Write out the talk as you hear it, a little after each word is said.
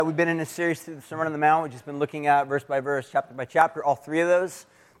We've been in a series through the Sermon on the Mount. We've just been looking at verse by verse, chapter by chapter, all three of those.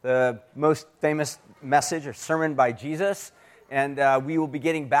 The most famous message or sermon by Jesus. And we will be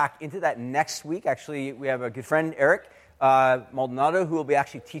getting back into that next week. Actually, we have a good friend, Eric Maldonado, who will be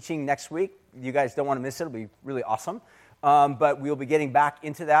actually teaching next week. You guys don't want to miss it. It'll be really awesome. But we'll be getting back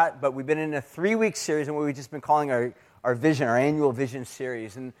into that. But we've been in a 3-week series, and what we've just been calling our vision, our annual vision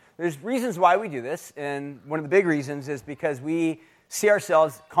series. And there's reasons why we do this. And one of the big reasons is because we see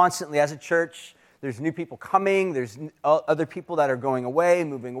ourselves constantly as a church. There's new people coming. There's other people that are going away,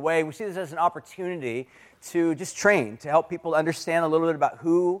 moving away. We see this as an opportunity to just train, to help people understand a little bit about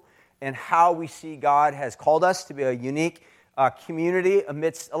who and how we see God has called us to be a unique community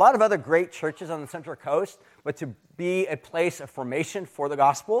amidst a lot of other great churches on the Central Coast, but to be a place of formation for the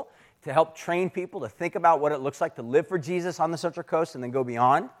gospel, to help train people to think about what it looks like to live for Jesus on the Central Coast and then go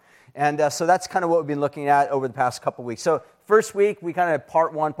beyond. And so that's kind of what we've been looking at over the past couple weeks. So first week, we kind of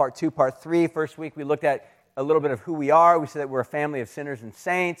part 1, part 2, part 3. First week, we looked at a little bit of who we are. We said that we're a family of sinners and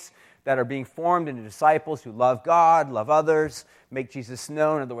saints that are being formed into disciples who love God, love others, make Jesus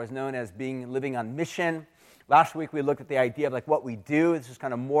known, otherwise known as living on mission. Last week, we looked at the idea of like what we do. This is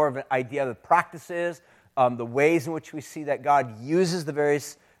kind of more of an idea of the practices, the ways in which we see that God uses the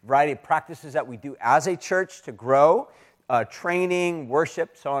various variety of practices that we do as a church to grow. Training,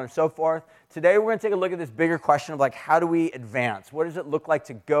 worship, so on and so forth. Today we're going to take a look at this bigger question of like, how do we advance? What does it look like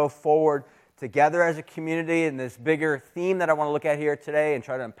to go forward together as a community? And this bigger theme that I want to look at here today and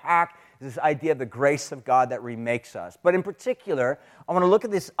try to unpack is this idea of the grace of God that remakes us. But in particular, I want to look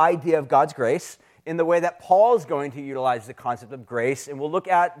at this idea of God's grace in the way that Paul is going to utilize the concept of grace. And we'll look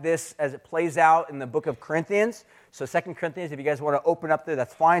at this as it plays out in the book of Corinthians. So 2 Corinthians, if you guys want to open up there,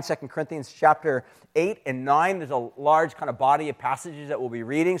 that's fine. 2 Corinthians chapter 8 and 9. There's a large kind of body of passages that we'll be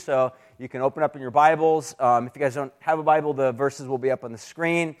reading. So you can open up in your Bibles. If you guys don't have a Bible, the verses will be up on the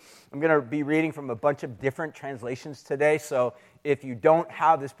screen. I'm going to be reading from a bunch of different translations today. So if you don't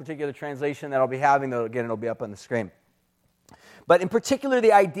have this particular translation that I'll be having, again, it'll be up on the screen. But in particular,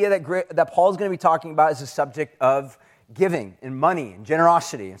 the idea that Paul's going to be talking about is the subject of giving and money and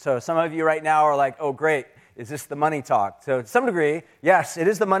generosity. And so some of you right now are like, oh, great, is this the money talk? So to some degree, yes, it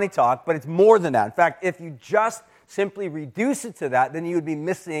is the money talk, but it's more than that. In fact, if you just simply reduce it to that, then you would be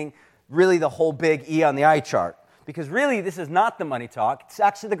missing really the whole big E on the eye chart. Because really, this is not the money talk. It's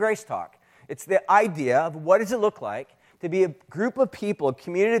actually the grace talk. It's the idea of what does it look like to be a group of people, a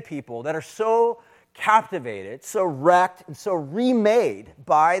community of people that are so captivated, so wrecked, and so remade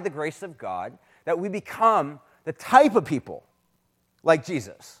by the grace of God that we become the type of people like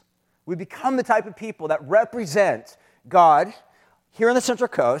Jesus. We become the type of people that represent God here on the Central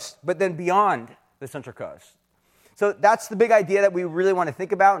Coast, but then beyond the Central Coast. So that's the big idea that we really want to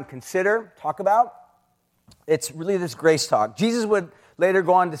think about and consider, talk about. It's really this grace talk. Jesus would later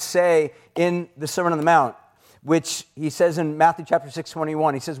go on to say in the Sermon on the Mount, which he says in Matthew chapter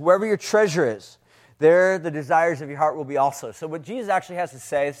 6:21, he says, wherever your treasure is, there the desires of your heart will be also. So what Jesus actually has to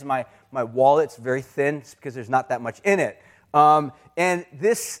say, this is my wallet, it's very thin, it's because there's not that much in it. And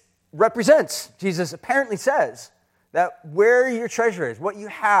this represents, Jesus apparently says, that where your treasure is, what you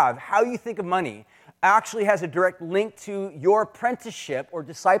have, how you think of money, actually has a direct link to your apprenticeship or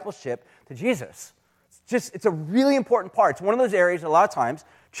discipleship to Jesus. It's a really important part. It's one of those areas a lot of times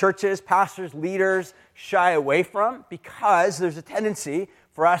churches, pastors, leaders shy away from because there's a tendency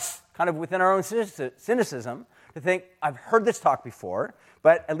for us kind of within our own cynicism to think, I've heard this talk before,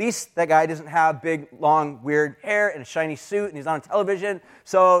 but at least that guy doesn't have big, long, weird hair and a shiny suit and he's on television,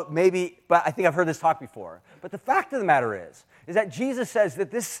 so maybe, but I think I've heard this talk before. But the fact of the matter is that Jesus says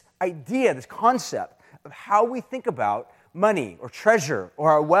that this idea, this concept of how we think about money or treasure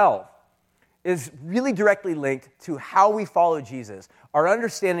or our wealth is really directly linked to how we follow Jesus, our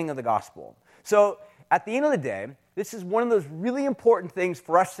understanding of the gospel. So at the end of the day, this is one of those really important things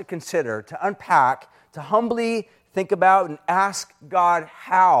for us to consider, to unpack, to humbly think about and ask God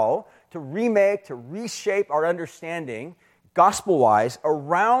how to remake, to reshape our understanding, gospel-wise,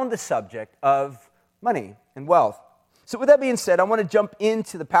 around the subject of money and wealth. So with that being said, I want to jump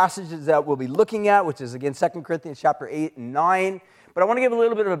into the passages that we'll be looking at, which is, again, 2 Corinthians chapter 8 and 9. But I want to give a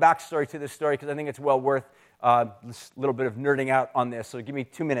little bit of a backstory to this story because I think it's well worth a little bit of nerding out on this. So give me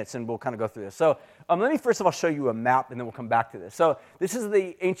 2 minutes and we'll kind of go through this. So let me first of all show you a map and then we'll come back to this. So this is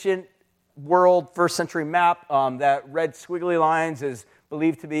the ancient world first century map. That red squiggly lines is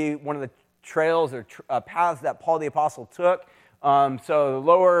believed to be one of the trails or paths that Paul the Apostle took. So the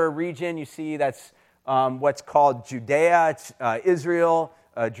lower region you see that's what's called Judea, it's Israel,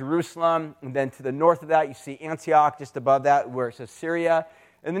 Jerusalem, and then to the north of that you see Antioch, just above that where it says Syria.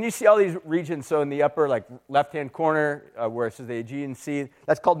 And then you see all these regions. So in the upper left-hand corner where it says the Aegean Sea,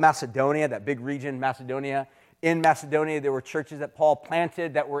 that's called Macedonia, that big region, Macedonia. In Macedonia, there were churches that Paul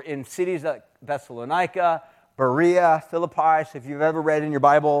planted that were in cities like Thessalonica, Berea, Philippi. So if you've ever read in your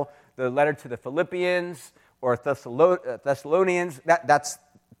Bible the letter to the Philippians or Thessalonians, that's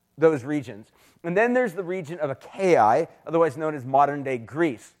those regions. And then there's the region of Achaia, otherwise known as modern-day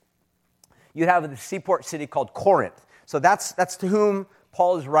Greece. You have the seaport city called Corinth. So that's to whom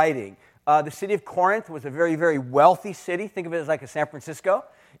Paul is writing. The city of Corinth was a very, very wealthy city. Think of it as like a San Francisco.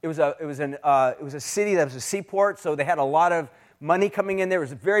 It was a city that was a seaport, so they had a lot of money coming in there. It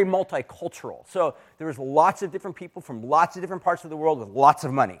was very multicultural. So there was lots of different people from lots of different parts of the world with lots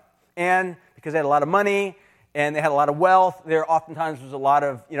of money. And because they had a lot of money and they had a lot of wealth, there oftentimes was a lot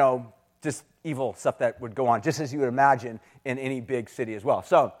of, just evil stuff that would go on, just as you would imagine in any big city as well.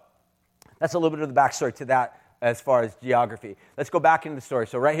 So that's a little bit of the backstory to that as far as geography. Let's go back into the story.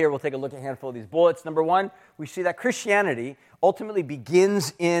 So right here, we'll take a look at a handful of these bullets. Number one, we see that Christianity ultimately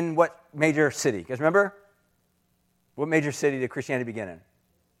begins in what major city? You guys remember? What major city did Christianity begin in?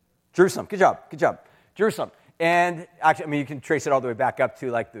 Jerusalem. Good job. Jerusalem. And actually, you can trace it all the way back up to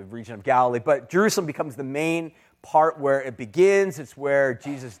the region of Galilee, but Jerusalem becomes the main part where it begins. It's where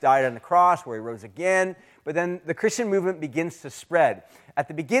Jesus died on the cross, where he rose again. But then the Christian movement begins to spread. At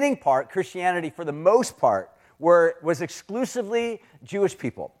the beginning part, Christianity, for the most part, was exclusively Jewish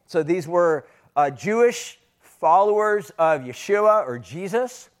people. So these were Jewish followers of Yeshua or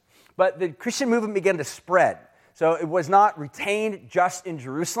Jesus. But the Christian movement began to spread. So it was not retained just in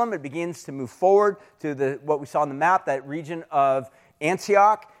Jerusalem. It begins to move forward to what we saw on the map, that region of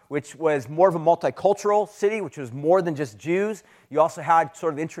Antioch, which was more of a multicultural city, which was more than just Jews. You also had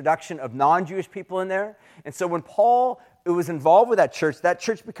sort of the introduction of non-Jewish people in there. And so when Paul was involved with that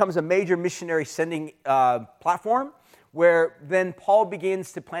church becomes a major missionary sending platform, where then Paul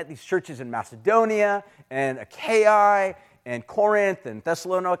begins to plant these churches in Macedonia and Achaia and Corinth and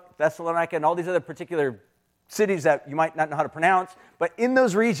Thessalonica and all these other particular cities that you might not know how to pronounce. But in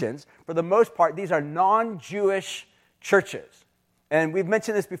those regions, for the most part, these are non-Jewish churches. And we've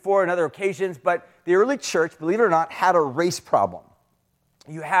mentioned this before on other occasions, but the early church, believe it or not, had a race problem.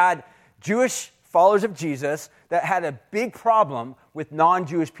 You had Jewish followers of Jesus that had a big problem with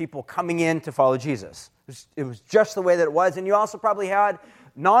non-Jewish people coming in to follow Jesus. It was just the way that it was. And you also probably had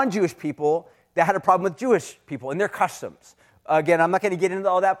non-Jewish people that had a problem with Jewish people and their customs. Again, I'm not going to get into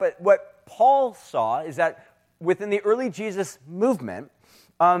all that, but what Paul saw is that within the early Jesus movement,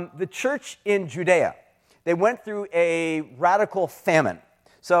 the church in Judea, they went through a radical famine.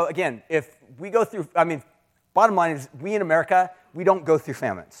 So again, if we go through, bottom line is we in America, we don't go through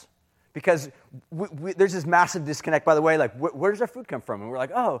famines. Because there's this massive disconnect, by the way, where does our food come from? And we're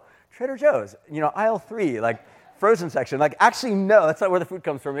like, oh, Trader Joe's, aisle 3, frozen section. Actually, no, that's not where the food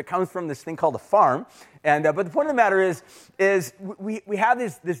comes from. It comes from this thing called a farm. And but the point of the matter is we have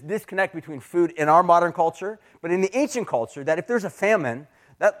this disconnect between food in our modern culture, but in the ancient culture, that if there's a famine,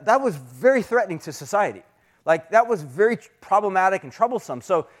 that was very threatening to society. That was very problematic and troublesome.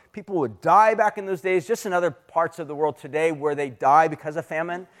 So people would die back in those days, just in other parts of the world today where they die because of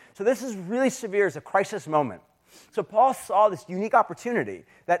famine. So this is really severe as a crisis moment. So Paul saw this unique opportunity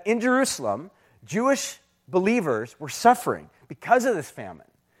that in Jerusalem, Jewish believers were suffering because of this famine.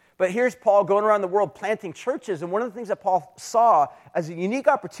 But here's Paul going around the world planting churches, and one of the things that Paul saw as a unique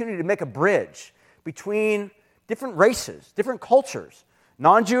opportunity to make a bridge between different races, different cultures,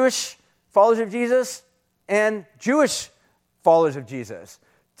 non-Jewish followers of Jesus and Jewish followers of Jesus,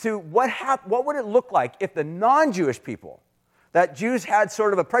 to what would it look like if the non-Jewish people that Jews had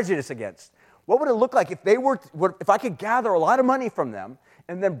sort of a prejudice against, what would it look like if I could gather a lot of money from them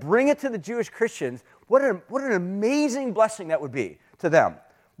and then bring it to the Jewish Christians? What an amazing blessing that would be to them.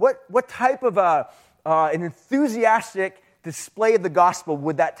 What type of an enthusiastic display of the gospel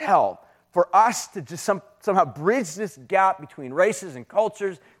would that tell for us to just somehow bridge this gap between races and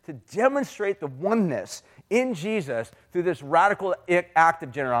cultures, to demonstrate the oneness in Jesus through this radical act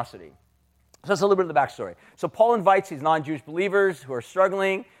of generosity? So that's a little bit of the backstory. So Paul invites these non-Jewish believers who are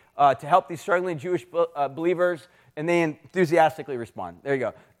struggling to help these struggling Jewish believers, and they enthusiastically respond. There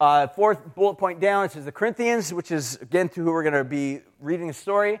you go. Fourth bullet point down, it says the Corinthians, which is, again, to who we're going to be reading the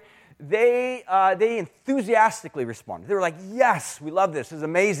story. They enthusiastically responded. They were like, yes, we love this. This is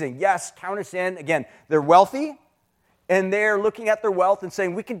amazing. Yes, count us in. Again, they're wealthy, and they're looking at their wealth and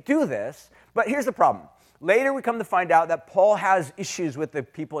saying, we can do this. But here's the problem. Later, we come to find out that Paul has issues with the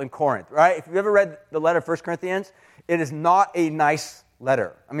people in Corinth, right? If you've ever read the letter of 1 Corinthians, it is not a nice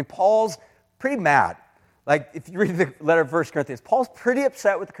letter. Paul's pretty mad. If you read the letter of 1 Corinthians, Paul's pretty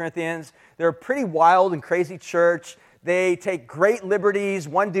upset with the Corinthians. They're a pretty wild and crazy church. They take great liberties.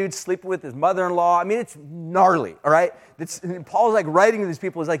 One dude's sleeping with his mother-in-law. I mean, it's gnarly, all right? Paul's like writing to these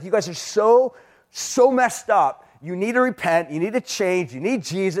people. He's like, you guys are so messed up. You need to repent. You need to change. You need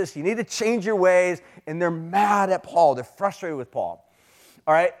Jesus. You need to change your ways. And they're mad at Paul. They're frustrated with Paul.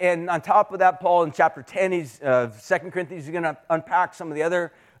 All right, and on top of that, Paul in chapter 10, 2 Corinthians, he's going to unpack some of the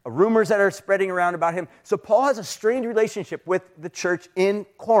other rumors that are spreading around about him. So Paul has a strained relationship with the church in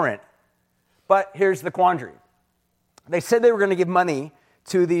Corinth. But here's the quandary. They said they were going to give money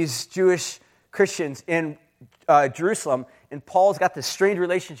to these Jewish Christians in Jerusalem, and Paul's got this strained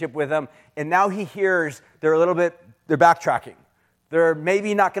relationship with them, and now he hears they're backtracking. They're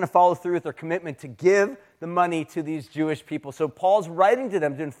maybe not going to follow through with their commitment to give the money to these Jewish people. So Paul's writing to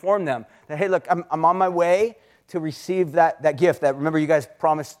them to inform them that, hey, look, I'm on my way to receive that gift that, remember, you guys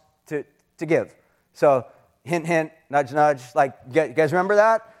promised to give. So hint, hint, nudge, nudge. Like, you guys remember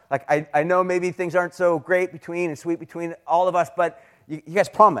that? Like, I know maybe things aren't so great and sweet between all of us, but you guys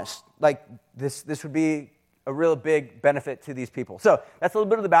promised, like, this would be a real big benefit to these people. So that's a little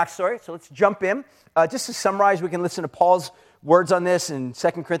bit of the backstory. So let's jump in. Just to summarize, we can listen to Paul's words on this in 2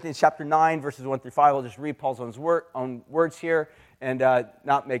 Corinthians chapter 9, verses 1 through 5. I'll just read Paul's own words here and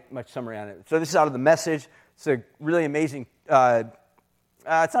not make much summary on it. So this is out of the Message. It's a really amazing, it's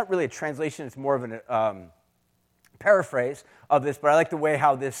not really a translation, it's more of an paraphrase of this, but I like the way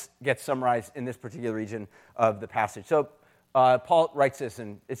how this gets summarized in this particular region of the passage. So Paul writes this,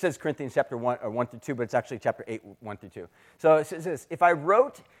 and it says Corinthians chapter 1 through 2, but it's actually chapter 8, 1 through 2. So it says this: if I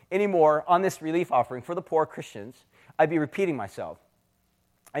wrote any more on this relief offering for the poor Christians, I'd be repeating myself.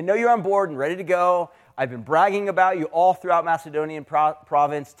 I know you're on board and ready to go. I've been bragging about you all throughout Macedonian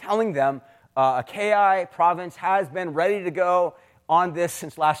province, telling them Achaia province has been ready to go on this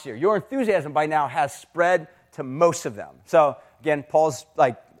since last year. Your enthusiasm by now has spread to most of them. So again, Paul's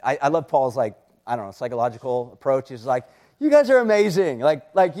like, I love Paul's like, I don't know, psychological approach. He's like, you guys are amazing.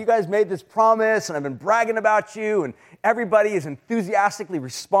 Like you guys made this promise, and I've been bragging about you, and everybody is enthusiastically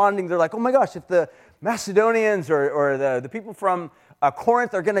responding. They're like, oh my gosh, if the Macedonians or the people from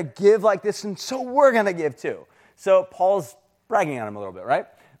Corinth are going to give like this, and so we're going to give too. So Paul's bragging on them a little bit, right?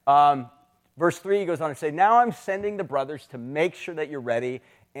 Verse 3, he goes on to say, now I'm sending the brothers to make sure that you're ready,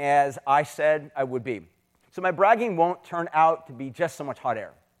 as I said I would be. So my bragging won't turn out to be just so much hot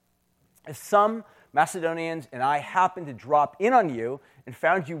air. If some Macedonians and I happened to drop in on you and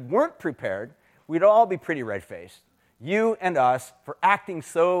found you weren't prepared, we'd all be pretty red-faced, you and us, for acting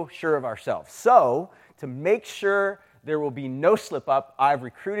so sure of ourselves. So, to make sure there will be no slip-up, I've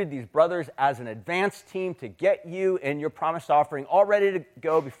recruited these brothers as an advance team to get you and your promised offering all ready to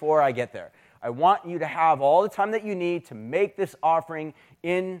go before I get there. I want you to have all the time that you need to make this offering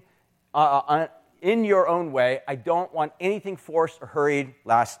in your own way. I don't want anything forced or hurried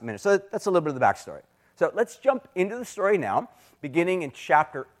last minute. So that's a little bit of the backstory. So let's jump into the story now, beginning in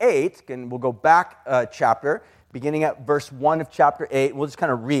chapter 8, and we'll go back a chapter, beginning at verse 1 of chapter 8. We'll just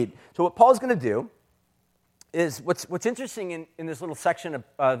kind of read. So what Paul's going to do is, what's interesting in this little section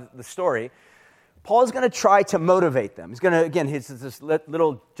of the story, Paul's going to try to motivate them. He's going to, again, he's this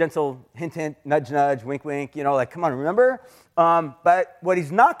little gentle hint, hint, nudge, nudge, wink, wink, like, come on, remember? But what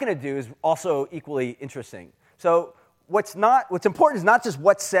he's not going to do is also equally interesting. So what's important is not just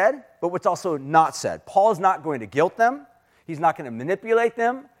what's said, but what's also not said. Paul is not going to guilt them. He's not going to manipulate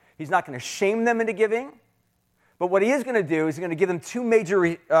them. He's not going to shame them into giving. But what he is going to do is he's going to give them two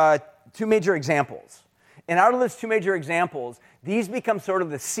major examples. And out of those two major examples, these become sort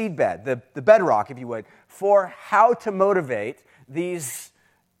of the seedbed, the bedrock, if you would, for how to motivate these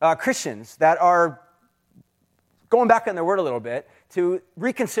Christians that are going back on their word a little bit to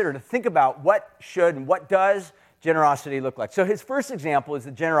reconsider, to think about what should and what does generosity look like. So his first example is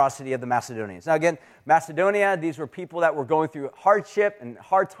the generosity of the Macedonians. Now again, Macedonia, these were people that were going through hardship and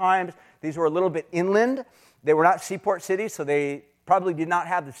hard times. These were a little bit inland. They were not seaport cities, so they probably did not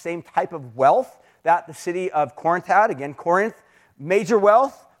have the same type of wealth that the city of Corinth had. Again, Corinth, major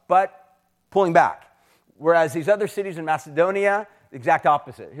wealth, but pulling back. Whereas these other cities in Macedonia, the exact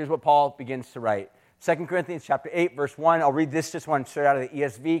opposite. Here's what Paul begins to write. 2 Corinthians chapter 8, verse 1. I'll read this just one straight out of the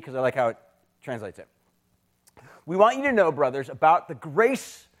ESV because I like how it translates it. We want you to know, brothers, about the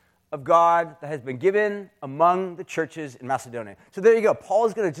grace of God that has been given among the churches in Macedonia. So there you go. Paul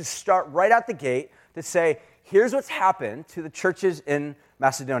is going to just start right out the gate to say, here's what's happened to the churches in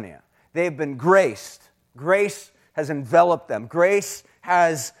Macedonia. They've been graced. Grace has enveloped them. Grace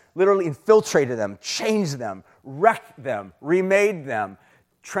has literally infiltrated them, changed them, wrecked them, remade them,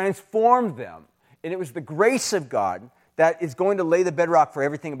 transformed them. And it was the grace of God that is going to lay the bedrock for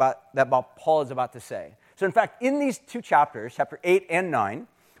everything about Paul is about to say. So in fact, in these two chapters, chapter 8 and 9,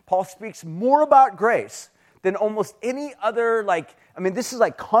 Paul speaks more about grace than almost any other, this is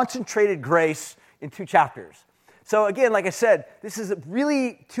like concentrated grace in 2 chapters. So again, like I said, this is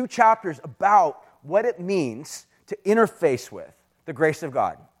really 2 chapters about what it means to interface with the grace of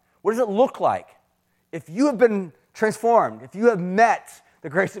God. What does it look like if you have been transformed, if you have met the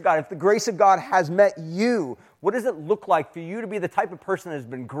grace of God, if the grace of God has met you? What does it look like for you to be the type of person that has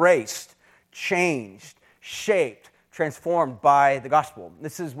been graced, changed, shaped, transformed by the gospel?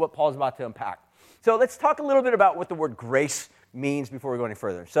 This is what Paul's about to unpack. So let's talk a little bit about what the word grace means before we go any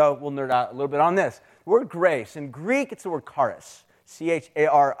further. So we'll nerd out a little bit on this. The word grace, in Greek, it's the word charis,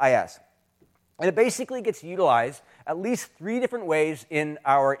 C-H-A-R-I-S. And it basically gets utilized at least 3 different ways in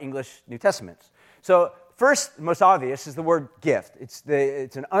our English New Testaments. So first, the most obvious, is the word gift.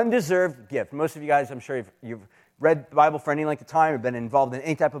 It's an undeserved gift. Most of you guys, I'm sure you've read the Bible for any length of time or been involved in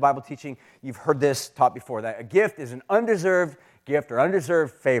any type of Bible teaching. You've heard this taught before, that a gift is an undeserved gift or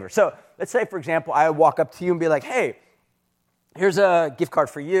undeserved favor. So let's say, for example, I walk up to you and be like, hey, here's a gift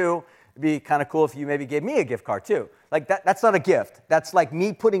card for you. It'd be kind of cool if you maybe gave me a gift card too. Like that's not a gift. That's like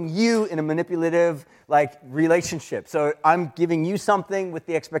me putting you in a manipulative relationship. So I'm giving you something with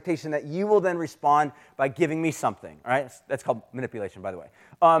the expectation that you will then respond by giving me something. All right, that's called manipulation, by the way.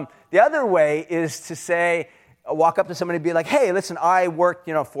 The other way is to say, walk up to somebody and be like, hey, listen, I worked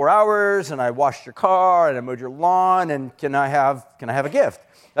 4 hours and I washed your car and I mowed your lawn, and can I have a gift?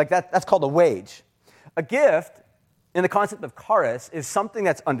 Like that's called a wage. A gift, in the concept of charis, is something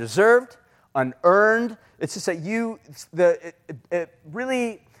that's undeserved, unearned. It's just that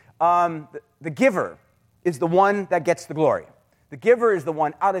the giver is the one that gets the glory. The giver is the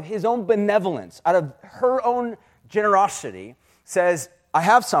one, out of his own benevolence, out of her own generosity, says, I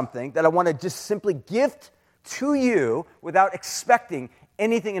have something that I want to just simply gift to you without expecting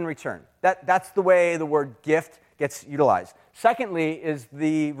anything in return. That's the way the word gift gets utilized. Secondly is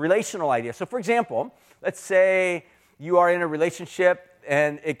the relational idea. So for example, let's say you are in a relationship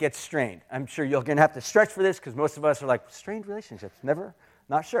and it gets strained. I'm sure you're going to have to stretch for this because most of us are like, strained relationships? Never?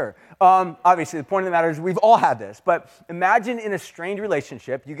 Not sure. Obviously, the point of the matter is we've all had this. But imagine in a strained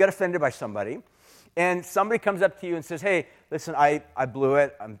relationship, you get offended by somebody, and somebody comes up to you and says, hey, listen, I blew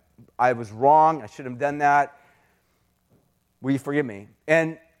it. I was wrong. I shouldn't have done that. Will you forgive me?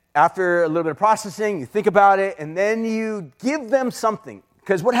 And after a little bit of processing, you think about it, and then you give them something.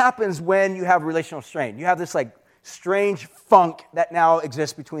 Because what happens when you have relational strain? You have this strange funk that now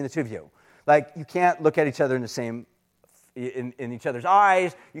exists between the two of you. You can't look at each other in the same, in each other's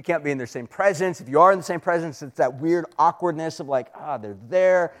eyes. You can't be in their same presence. If you are in the same presence, it's that weird awkwardness of they're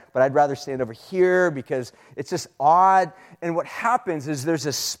there, but I'd rather stand over here because it's just odd. And what happens is there's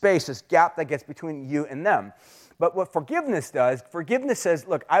this space, this gap that gets between you and them. But what forgiveness does, forgiveness says,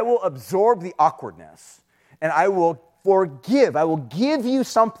 look, I will absorb the awkwardness and I will forgive. I will give you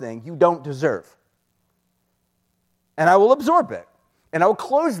something you don't deserve. And I will absorb it. And I will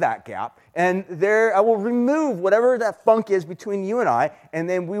close that gap. And I will remove whatever that funk is between you and I, and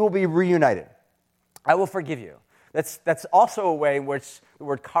then we will be reunited. I will forgive you. That's also a way in which the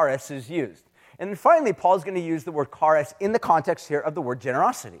word charis is used. And then finally, Paul's going to use the word charis in the context here of the word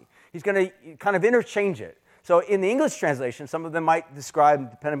generosity. He's going to kind of interchange it. So in the English translation, some of them might describe,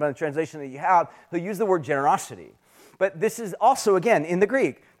 depending on the translation that you have, he'll use the word generosity. But this is also, again, in the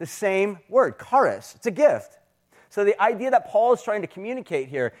Greek, the same word, charis. It's a gift. So the idea that Paul is trying to communicate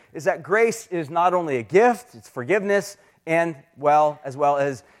here is that grace is not only a gift, it's forgiveness, and as well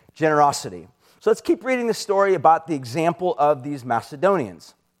as generosity. So let's keep reading the story about the example of these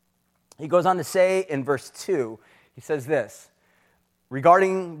Macedonians. He goes on to say in verse 2, he says this,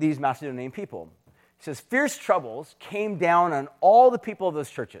 regarding these Macedonian people. He says, fierce troubles came down on all the people of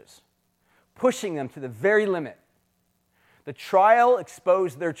those churches, pushing them to the very limit. The trial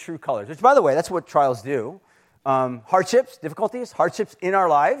exposed their true colors, which, by the way, that's what trials do. Hardships in our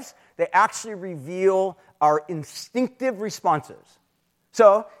lives, they actually reveal our instinctive responses.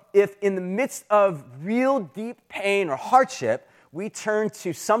 So if in the midst of real deep pain or hardship, we turn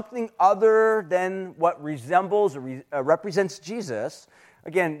to something other than what resembles or represents Jesus,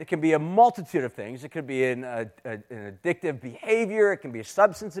 again, it can be a multitude of things. It could be an addictive behavior. It can be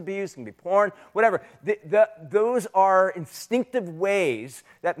substance abuse. It can be porn, whatever. Those are instinctive ways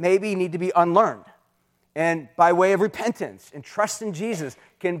that maybe need to be unlearned. And by way of repentance and trust in Jesus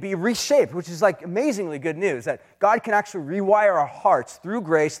can be reshaped, which is amazingly good news, that God can actually rewire our hearts through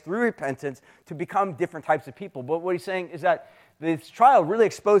grace, through repentance, to become different types of people. But what he's saying is that this trial really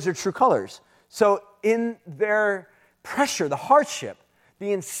exposed their true colors. So in their pressure, the hardship,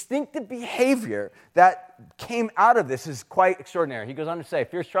 the instinctive behavior that came out of this is quite extraordinary. He goes on to say,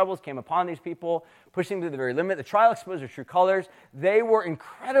 fierce troubles came upon these people, pushing them to the very limit. The trial exposed their true colors. They were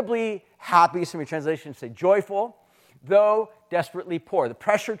incredibly happy, some of your translations say joyful, though desperately poor. The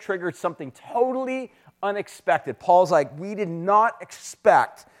pressure triggered something totally unexpected. Paul's like, we did not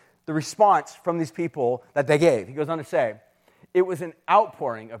expect the response from these people that they gave. He goes on to say, it was an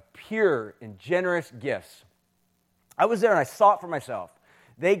outpouring of pure and generous gifts. I was there and I saw it for myself.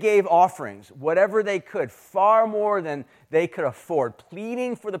 They gave offerings, whatever they could, far more than they could afford,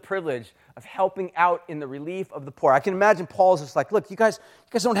 pleading for the privilege of helping out in the relief of the poor. I can imagine Paul's just like, look, you guys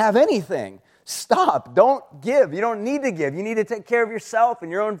don't have anything. Stop. Don't give. You don't need to give. You need to take care of yourself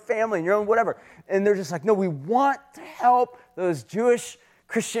and your own family and your own whatever. And they're just like, no, we want to help those Jewish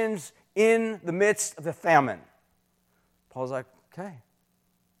Christians in the midst of the famine. Paul's like, okay,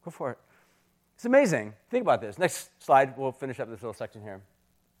 go for it. It's amazing. Think about this. Next slide, we'll finish up this little section here.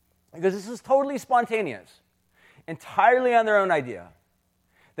 Because this is totally spontaneous, entirely on their own idea.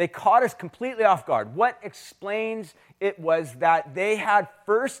 They caught us completely off guard. What explains it was that they had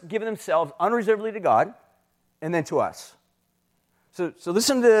first given themselves unreservedly to God and then to us. So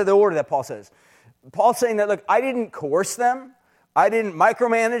listen to the order that Paul says. Paul's saying that, look, I didn't coerce them. I didn't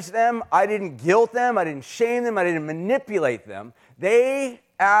micromanage them. I didn't guilt them. I didn't shame them. I didn't manipulate them. They,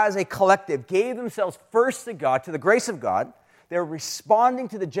 as a collective, gave themselves first to God, to the grace of God. They're responding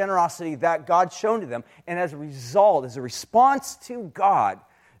to the generosity that God shown to them. And as a result, as a response to God,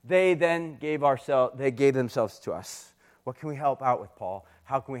 they then gave themselves to us. What can we help out with, Paul?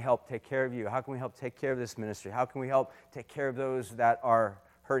 How can we help take care of you? How can we help take care of this ministry? How can we help take care of those that are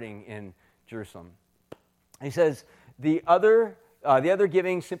hurting in Jerusalem? And he says, the other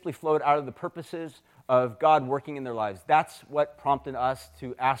giving simply flowed out of the purposes of God working in their lives. That's what prompted us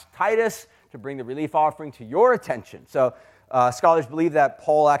to ask Titus to bring the relief offering to your attention. So scholars believe that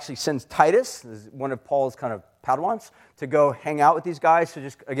Paul actually sends Titus, one of Paul's kind of Padawans, to go hang out with these guys to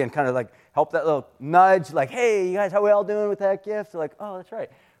just, again, kind of like help that little nudge, like, hey, you guys, how we all doing with that gift? They're like, oh, that's right.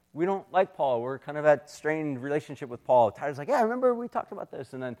 We don't like Paul. We're kind of at strained relationship with Paul. Titus is like, yeah, remember we talked about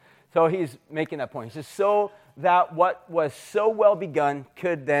this. And then, so he's making that point. He says, so that what was so well begun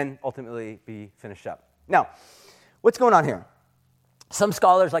could then ultimately be finished up. Now, what's going on here? Some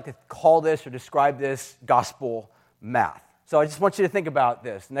scholars like to call this or describe this gospel math. So I just want you to think about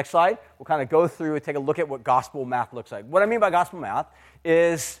this. Next slide, we'll kind of go through and take a look at what gospel math looks like. What I mean by gospel math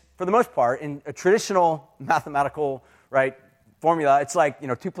is, for the most part, in a traditional mathematical, formula, it's like,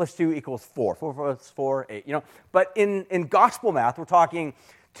 2 plus 2 equals 4. 4 plus 4, 8, But in gospel math, we're talking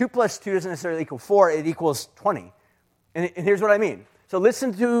 2 plus 2 doesn't necessarily equal 4, it equals 20. And here's what I mean. So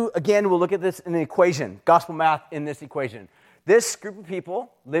listen to, again, we'll look at this in the equation, gospel math in this equation. This group of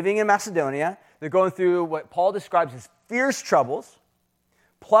people living in Macedonia, they're going through what Paul describes as fierce troubles,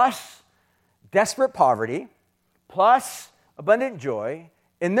 plus desperate poverty, plus abundant joy,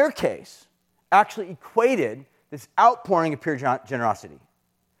 in their case, actually equated this outpouring of pure generosity.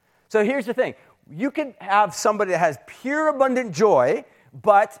 So here's the thing. You could have somebody that has pure abundant joy,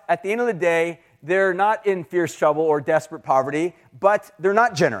 but at the end of the day, they're not in fierce trouble or desperate poverty, but they're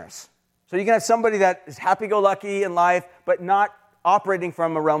not generous. So you can have somebody that is happy-go-lucky in life, but not operating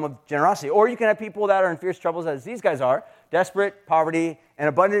from a realm of generosity. Or you can have people that are in fierce troubles, as these guys are, desperate, poverty, and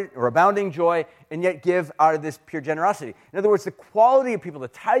abundant or abounding joy, and yet give out of this pure generosity. In other words, the quality of people, the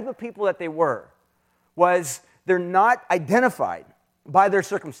type of people that they were, was they're not identified by their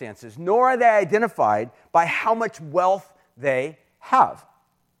circumstances, nor are they identified by how much wealth they have.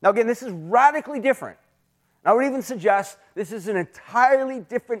 Now again, this is radically different. I would even suggest this is an entirely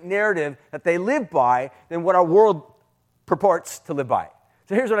different narrative that they live by than what our world purports to live by.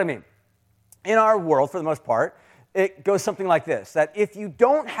 So here's what I mean. In our world, for the most part, it goes something like this, that if you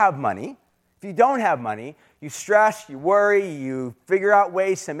don't have money, you stress, you worry, you figure out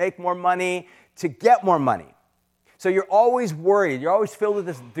ways to make more money, to get more money. So you're always worried. You're always filled with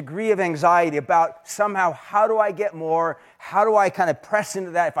this degree of anxiety about somehow, how do I get more? How do I kind of press into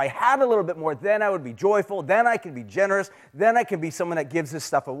that? If I had a little bit more, then I would be joyful. Then I could be generous. Then I can be someone that gives this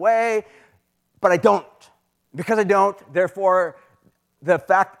stuff away. But I don't. Because I don't, therefore, the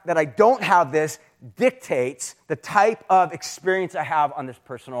fact that I don't have this dictates the type of experience I have on this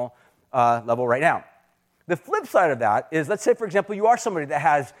personal level right now. The flip side of that is, let's say, for example, you are somebody that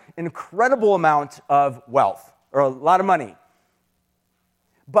has an incredible amount of wealth, or a lot of money.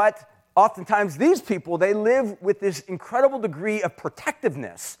 But oftentimes these people, they live with this incredible degree of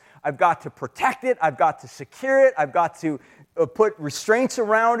protectiveness. I've got to protect it. I've got to secure it. I've got to put restraints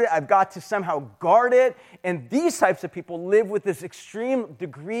around it. I've got to somehow guard it. And these types of people live with this extreme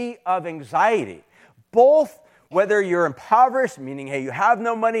degree of anxiety, both Whether you're impoverished, meaning, hey, you have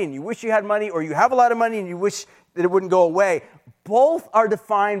no money and you wish you had money, or you have a lot of money and you wish that it wouldn't go away, both are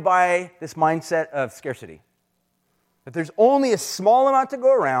defined by this mindset of scarcity. That there's only a small amount to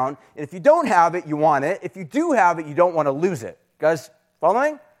go around, and if you don't have it, you want it. If you do have it, you don't want to lose it. Guys,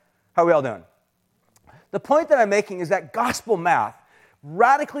 following? How are we all doing? The point that I'm making is that gospel math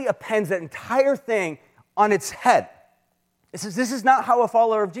radically appends that entire thing on its head. It says this is not how a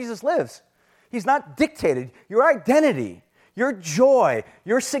follower of Jesus lives. He's not dictated. Your identity, your joy,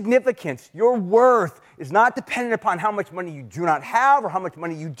 your significance, your worth is not dependent upon how much money you do not have or how much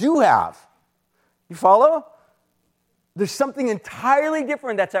money you do have. You follow? There's something entirely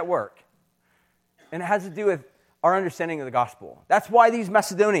different that's at work. And it has to do with our understanding of the gospel. That's why these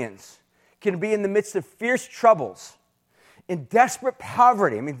Macedonians can be in the midst of fierce troubles, in desperate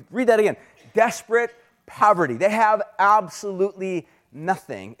poverty. I mean, read that again. Desperate poverty. They have absolutely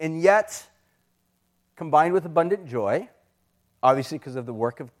nothing. And yet, combined with abundant joy, obviously because of the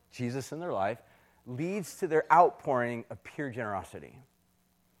work of Jesus in their life, leads to their outpouring of pure generosity.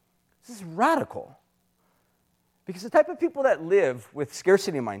 This is radical. Because the type of people that live with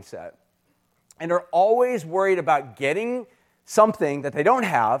scarcity mindset and are always worried about getting something that they don't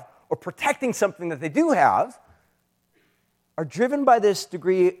have or protecting something that they do have are driven by this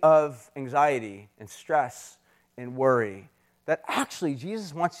degree of anxiety and stress and worry that actually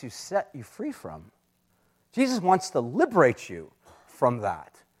Jesus wants to set you free from. Jesus wants to liberate you from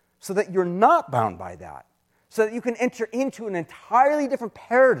that so that you're not bound by that, so that you can enter into an entirely different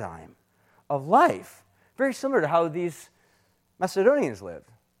paradigm of life, very similar to how these Macedonians lived.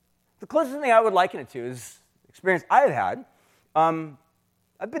 The closest thing I would liken it to is experience I have had.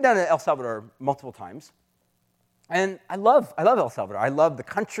 I've been down to El Salvador multiple times, and I love El Salvador. I love the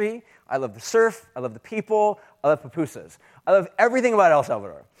country, I love the surf, I love the people, I love pupusas. I love everything about El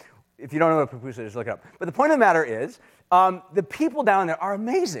Salvador. If you don't know what pupusa is, look it up. But the point of the matter is, the people down there are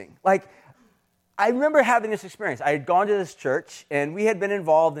amazing. Like, I remember having this experience. I had gone to this church, and we had been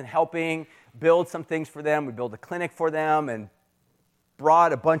involved in helping build some things for them. We built a clinic for them and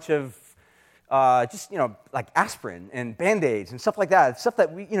brought a bunch of like aspirin and Band-Aids and stuff like that. Stuff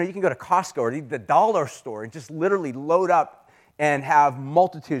that you can go to Costco or the dollar store and just literally load up and have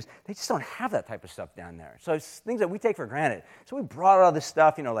multitudes. They just don't have that type of stuff down there. So it's things that we take for granted. So we brought all this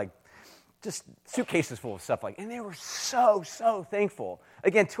stuff, like just suitcases full of stuff and they were so, so thankful.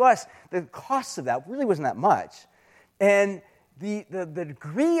 Again, to us, the cost of that really wasn't that much. And the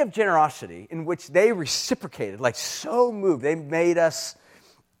degree of generosity in which they reciprocated, so moved, they made us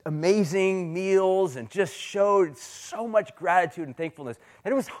amazing meals and just showed so much gratitude and thankfulness.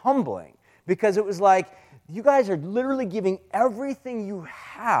 And it was humbling because it was like, you guys are literally giving everything you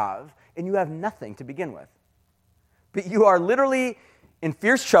have and you have nothing to begin with. But you are literally in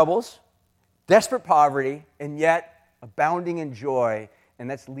fierce troubles, desperate poverty, and yet abounding in joy, and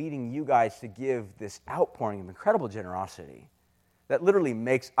that's leading you guys to give this outpouring of incredible generosity that literally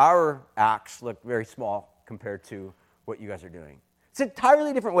makes our acts look very small compared to what you guys are doing. It's an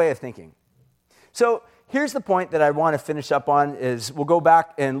entirely different way of thinking. So here's the point that I want to finish up on is we'll go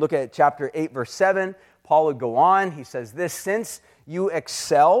back and look at chapter 8, verse 7. Paul would go on. He says this, since you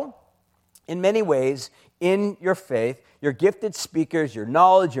excel in many ways in your faith, your gifted speakers, your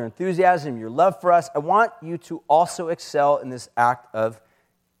knowledge, your enthusiasm, your love for us, I want you to also excel in this act of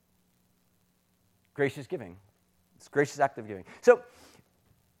gracious giving. This gracious act of giving. So,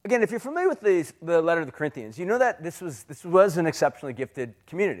 again, if you're familiar with the letter to the Corinthians, you know that this was an exceptionally gifted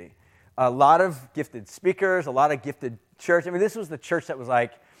community. A lot of gifted speakers, a lot of gifted church. I mean, this was the church that was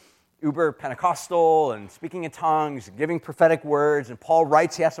like uber Pentecostal and speaking in tongues, giving prophetic words. And Paul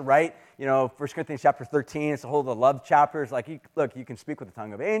writes, he has to write, 1 Corinthians chapter 13, it's the whole of the love chapter. It's like, you can speak with the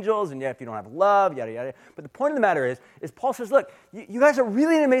tongue of angels, and yet if you don't have love, yada, yada. But the point of the matter is Paul says, look, you guys are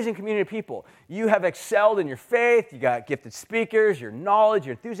really an amazing community of people. You have excelled in your faith. You got gifted speakers, your knowledge,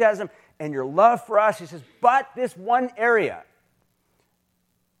 your enthusiasm, and your love for us. He says, but this one area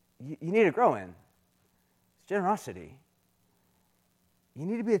you need to grow in. It's generosity. You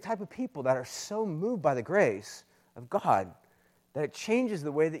need to be the type of people that are so moved by the grace of God that it changes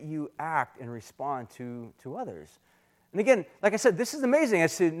the way that you act and respond to others. And again, like I said, this is amazing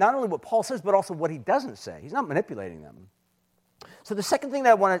as to not only what Paul says, but also what he doesn't say. He's not manipulating them. So the second thing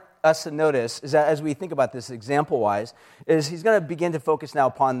that I want us to notice is that as we think about this example-wise, is he's going to begin to focus now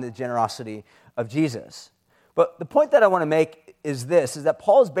upon the generosity of Jesus. But the point that I want to make is this, is that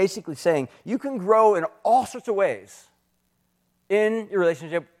Paul is basically saying you can grow in all sorts of ways in your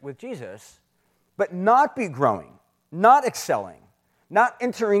relationship with Jesus, but not be growing, not excelling, not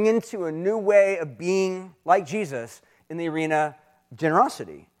entering into a new way of being like Jesus in the arena of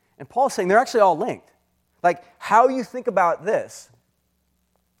generosity. And Paul's saying they're actually all linked. Like, how you think about this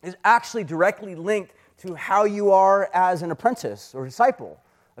is actually directly linked to how you are as an apprentice or disciple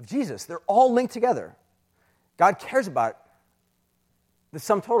of Jesus. They're all linked together. God cares about the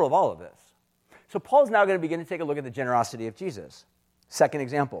sum total of all of this. So Paul's now going to begin to take a look at the generosity of Jesus. Second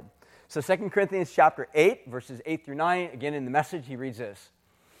example. So 2 Corinthians chapter 8, verses 8 through 9, again in the Message, he reads this.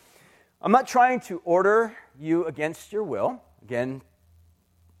 I'm not trying to order you against your will. Again,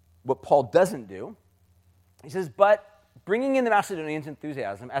 what Paul doesn't do. He says, but bringing in the Macedonians'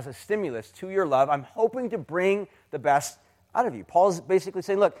 enthusiasm as a stimulus to your love, I'm hoping to bring the best out of you. Paul's basically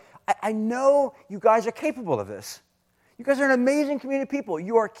saying, look, I know you guys are capable of this. You guys are an amazing community of people.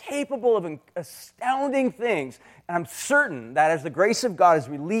 You are capable of astounding things. And I'm certain that as the grace of God is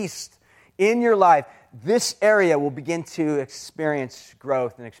released in your life, this area will begin to experience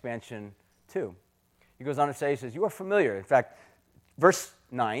growth and expansion too. He goes on to say, he says, you are familiar. In fact, verse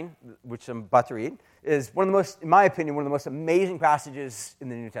 9, which I'm about to read, is one of the most, in my opinion, one of the most amazing passages in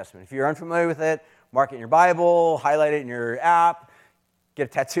the New Testament. If you're unfamiliar with it, mark it in your Bible, highlight it in your app, get a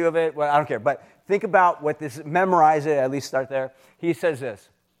tattoo of it, well, I don't care. But think about what this, memorize it, at least start there. He says this,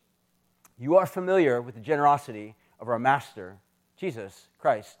 you are familiar with the generosity of our Master, Jesus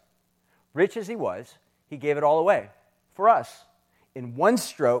Christ. Rich as he was, he gave it all away for us. In one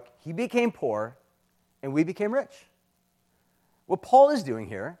stroke, he became poor, and we became rich. What Paul is doing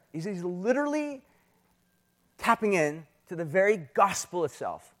here is he's literally tapping in to the very gospel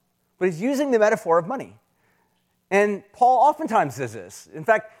itself. But he's using the metaphor of money. And Paul oftentimes does this. In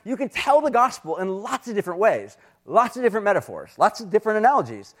fact, you can tell the gospel in lots of different ways, lots of different metaphors, lots of different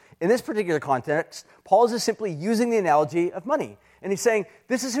analogies. In this particular context, Paul is just simply using the analogy of money. And he's saying,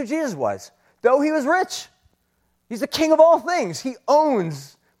 this is who Jesus was. Though he was rich, he's the king of all things. He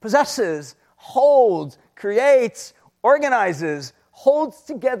owns, possesses, holds, creates, organizes, holds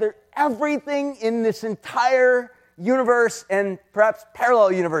together everything in this entire universe and perhaps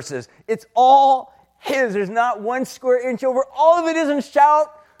parallel universes. It's all his. There's not one square inch over. All of it isn't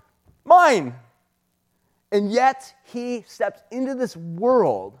shout, mine. And yet, he steps into this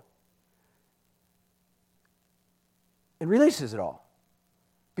world and releases it all.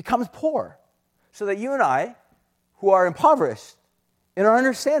 Becomes poor. So that you and I, who are impoverished in our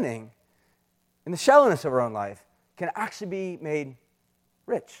understanding, in the shallowness of our own life, can actually be made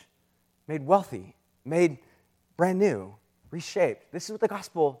rich, made wealthy, made brand new, reshaped. This is what the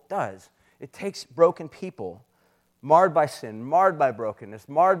gospel does. It takes broken people, marred by sin, marred by brokenness,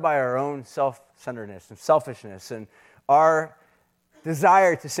 marred by our own self-centeredness and selfishness and our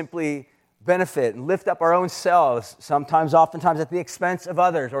desire to simply benefit and lift up our own selves, sometimes, oftentimes at the expense of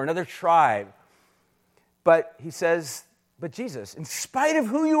others or another tribe. But he says, but Jesus, in spite of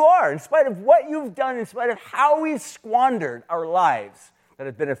who you are, in spite of what you've done, in spite of how we've squandered our lives that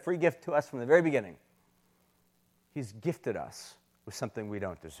have been a free gift to us from the very beginning, he's gifted us with something we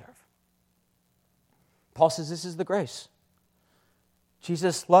don't deserve. Paul says this is the grace.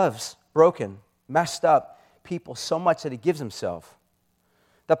 Jesus loves broken, messed up people so much that he gives himself.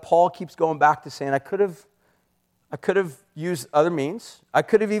 That Paul keeps going back to saying, I could have used other means. I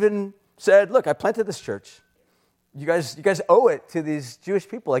could have even said, look, I planted this church. You guys owe it to these Jewish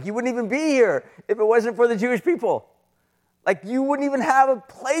people. Like, you wouldn't even be here if it wasn't for the Jewish people. Like, you wouldn't even have a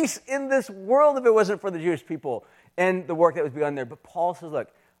place in this world if it wasn't for the Jewish people and the work that was begun there. But Paul says, look,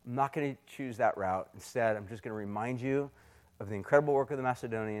 I'm not going to choose that route. Instead, I'm just going to remind you of the incredible work of the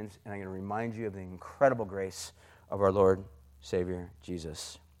Macedonians, and I'm going to remind you of the incredible grace of our Lord, Savior,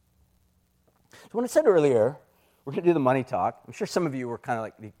 Jesus. So when I said earlier, we're going to do the money talk, I'm sure some of you were kind of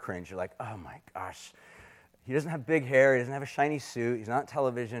like, you cringe. You're like, oh my gosh, he doesn't have big hair, he doesn't have a shiny suit, he's not on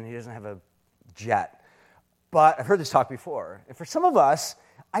television, he doesn't have a jet. But I've heard this talk before. And for some of us,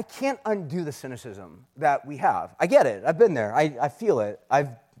 I can't undo the cynicism that we have. I get it. I've been there. I feel it. I've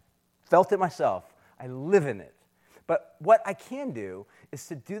felt it myself. I live in it. But what I can do is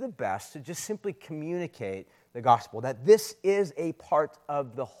to do the best to just simply communicate the gospel, that this is a part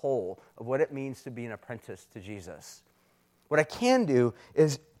of the whole of what it means to be an apprentice to Jesus. What I can do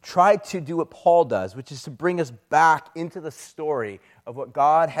is try to do what Paul does, which is to bring us back into the story of what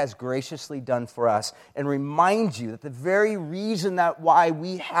God has graciously done for us and remind you that the very reason that why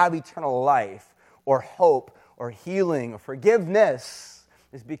we have eternal life or hope or healing or forgiveness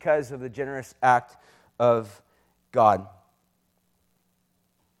is because of the generous act of God.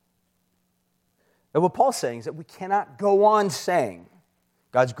 And what Paul's saying is that we cannot go on saying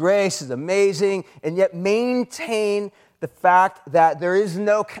God's grace is amazing and yet maintain the fact that there is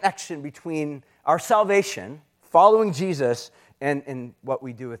no connection between our salvation, following Jesus, and what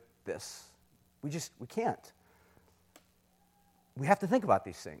we do with this. We can't. We have to think about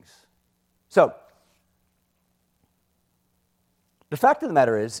these things. So, The fact of the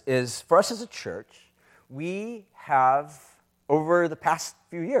matter is for us as a church, we have, over the past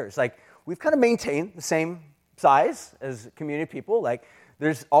few years, we've kind of maintained the same size as a community of people.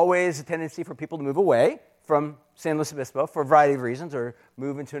 There's always a tendency for people to move away from San Luis Obispo for a variety of reasons, or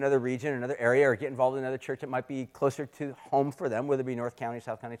move into another region, another area, or get involved in another church that might be closer to home for them, whether it be North County,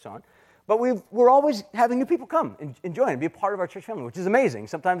 South County, so on. But we're always having new people come and join and be a part of our church family, which is amazing.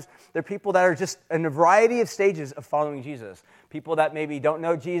 Sometimes there are people that are just in a variety of stages of following Jesus. People that maybe don't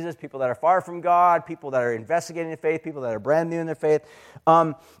know Jesus, people that are far from God, people that are investigating the faith, people that are brand new in their faith.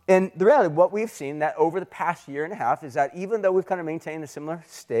 And the reality, what we've seen that over the past year and a half is that even though we've kind of maintained a similar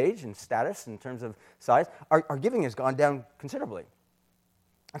stage and status in terms of size, our giving has gone down considerably.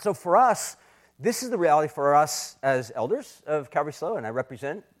 And so for us, this is the reality for us as elders of Calvary SLO, and I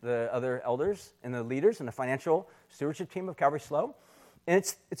represent the other elders and the leaders and the financial stewardship team of Calvary SLO. And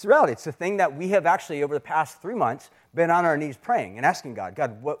it's the reality. It's the thing that we have actually, over the past 3 months, been on our knees praying and asking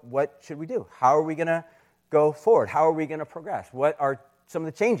God, what should we do? How are we going to go forward? How are we going to progress? What are some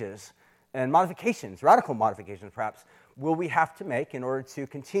of the changes and modifications, radical modifications perhaps, will we have to make in order to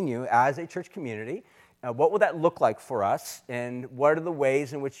continue as a church community? What will that look like for us, and what are the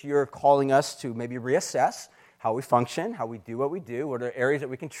ways in which you're calling us to maybe reassess how we function, how we do what we do, what are areas that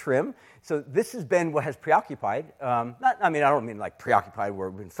we can trim? So this has been what has preoccupied, I don't mean like preoccupied where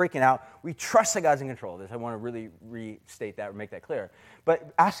we've been freaking out. We trust that God's in control of this. I want to really restate that or make that clear.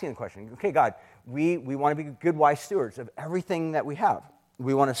 But asking the question, okay, God, we want to be good, wise stewards of everything that we have.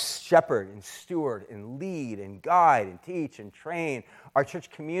 We want to shepherd and steward and lead and guide and teach and train our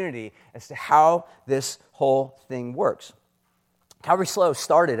church community as to how this whole thing works. Calvary SLO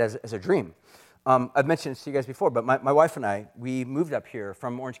started as a dream. I've mentioned this to you guys before, but my wife and I, we moved up here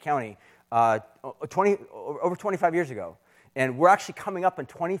from Orange County over 25 years ago. And we're actually coming up in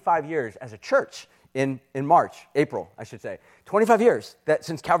 25 years as a church in April, I should say. 25 years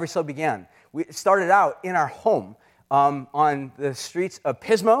since Calvary SLO began. We started out in our home on the streets of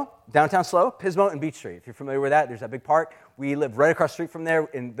Pismo, downtown SLO, Pismo and Beach Street. If you're familiar with that, there's that big park. We lived right across the street from there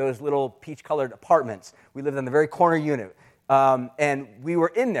in those little peach-colored apartments. We lived on the very corner unit. And we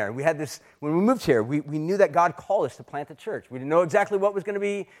were in there. We had this, when we moved here, we knew that God called us to plant the church. We didn't know exactly what was going to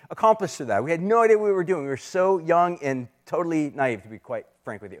be accomplished through that. We had no idea what we were doing. We were so young and totally naive, to be quite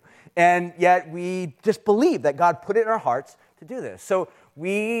frank with you. And yet we just believed that God put it in our hearts to do this. So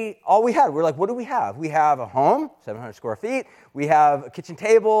we're like, what do we have? We have a home, 700 square feet. We have a kitchen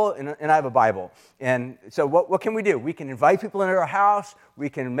table, and I have a Bible. And so what can we do? We can invite people into our house. We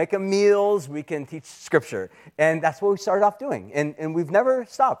can make them meals. We can teach Scripture. And that's what we started off doing. And we've never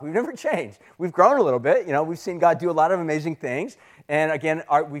stopped. We've never changed. We've grown a little bit. We've seen God do a lot of amazing things. And again,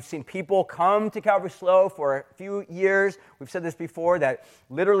 we've seen people come to Calvary SLO for a few years. We've said this before, that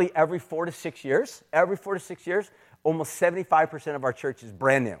literally every 4 to 6 years, almost 75% of our church is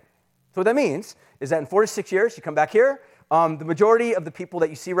brand new. So what that means is that in 4 to 6 years, you come back here, the majority of the people that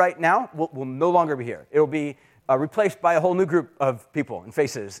you see right now will no longer be here. It will be replaced by a whole new group of people and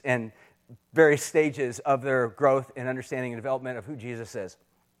faces and various stages of their growth and understanding and development of who Jesus is.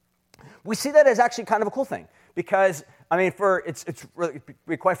 We see that as actually kind of a cool thing because, it's really, to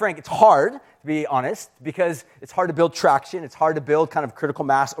be quite frank, it's hard, to be honest, because it's hard to build traction. It's hard to build kind of critical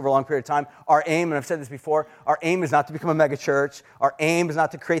mass over a long period of time. Our aim, and I've said this before, our aim is not to become a mega church. Our aim is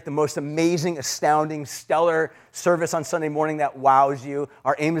not to create the most amazing, astounding, stellar service on Sunday morning that wows you.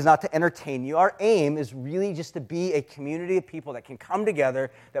 Our aim is not to entertain you. Our aim is really just to be a community of people that can come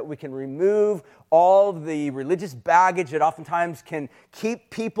together, that we can remove all the religious baggage that oftentimes can keep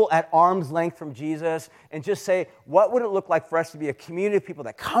people at arm's length from Jesus, and just say, what would it look like for us to be a community of people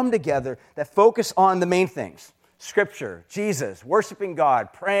that come together, that focus on the main things: Scripture, Jesus, worshiping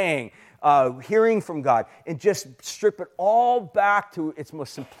God, praying, hearing from God, and just strip it all back to its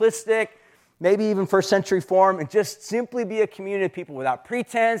most simplistic, maybe even first century form, and just simply be a community of people without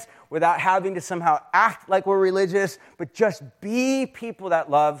pretense, without having to somehow act like we're religious, but just be people that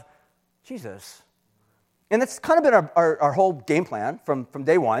love Jesus. And that's kind of been our whole game plan from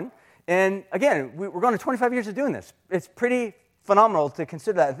day one. And again, we're going to 25 years of doing this. It's pretty phenomenal to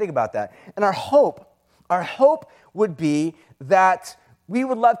consider that and think about that. And our hope would be that we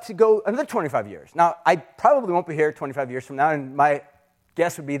would love to go another 25 years. Now, I probably won't be here 25 years from now, and my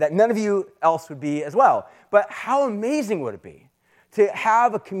guess would be that none of you else would be as well. But how amazing would it be to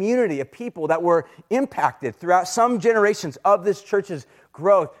have a community of people that were impacted throughout some generations of this church's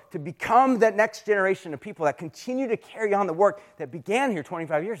growth to become that next generation of people that continue to carry on the work that began here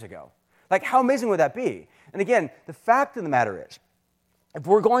 25 years ago? Like, how amazing would that be? And again, the fact of the matter if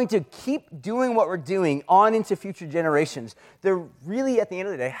we're going to keep doing what we're doing on into future generations, there really, at the end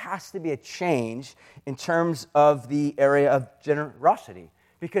of the day, has to be a change in terms of the area of generosity.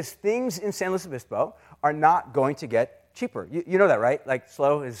 Because things in San Luis Obispo are not going to get cheaper. You know that, right? Like,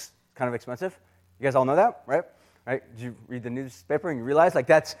 SLO is kind of expensive. You guys all know that, right? Right? Did you read the newspaper and you realize,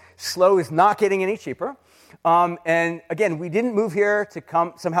 SLO is not getting any cheaper. And again, we didn't move here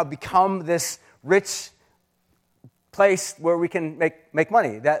to somehow become this rich place where we can make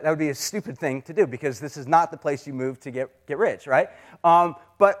money. That would be a stupid thing to do, because this is not the place you move to get rich, right?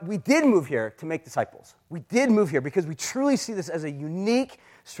 But we did move here to make disciples. We did move here because we truly see this as a unique,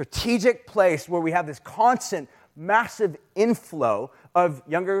 strategic place where we have this constant, massive inflow of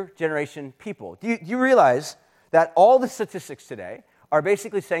younger generation people. Do you realize that all the statistics today are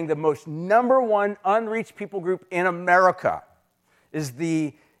basically saying the most number one unreached people group in America is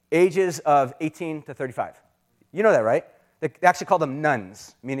the ages of 18 to 35? You know that, right? They actually call them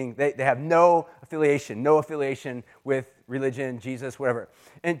nuns, meaning they have no affiliation with religion, Jesus, whatever.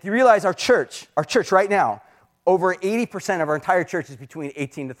 And do you realize our church right now, over 80% of our entire church is between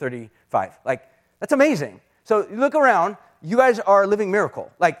 18 to 35. That's amazing. So you look around, you guys are a living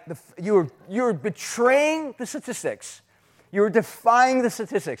miracle. You're betraying the statistics. You're defying the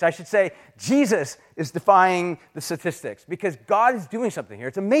statistics. I should say Jesus is defying the statistics, because God is doing something here.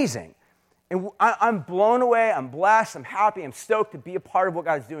 It's amazing. And I'm blown away, I'm blessed, I'm happy, I'm stoked to be a part of what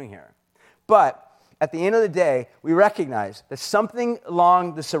God is doing here. But at the end of the day, we recognize that something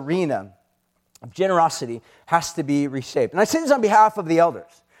along this arena of generosity has to be reshaped. And I say this on behalf of the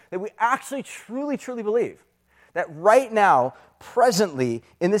elders, that we actually truly, truly believe that right now, presently,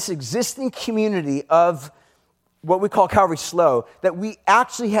 in this existing community of what we call Calvary SLO, that we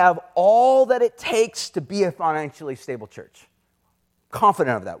actually have all that it takes to be a financially stable church.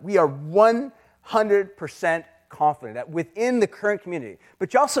 Confident of that. We are 100% confident that within the current community.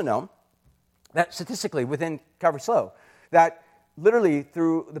 But you also know that statistically within Calvary SLO, that literally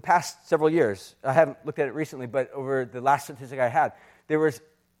through the past several years, I haven't looked at it recently, but over the last statistic I had, there was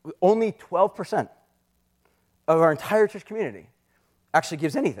only 12% of our entire church community actually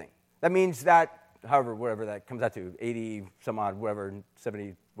gives anything. That means that, whatever that comes out to, 80 some odd, whatever,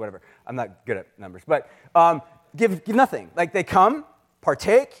 70, whatever. I'm not good at numbers, but give nothing. They come,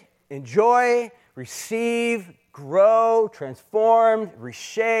 partake, enjoy, receive, grow, transformed,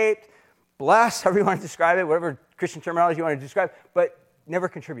 reshaped, bless, however you want to describe it, whatever Christian terminology you want to describe, but never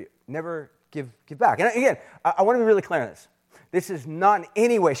contribute, never give back. And again, I want to be really clear on this. This is not in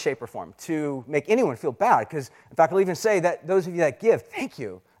any way, shape, or form to make anyone feel bad, because, in fact, I'll even say that those of you that give, thank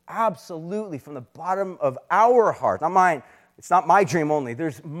you, absolutely, from the bottom of our heart, not mine. It's not my dream only.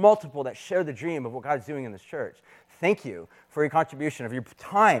 There's multiple that share the dream of what God's doing in this church. Thank you for your contribution of your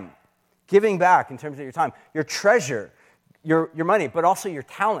time, giving back in terms of your time, your treasure, your money, but also your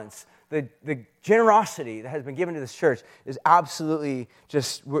talents. The generosity that has been given to this church is absolutely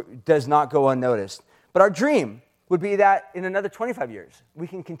does not go unnoticed. But our dream would be that in another 25 years, we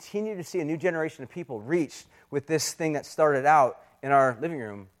can continue to see a new generation of people reached with this thing that started out in our living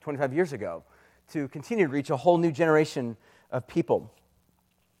room 25 years ago, to continue to reach a whole new generation of people.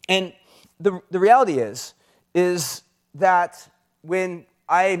 And the reality is that when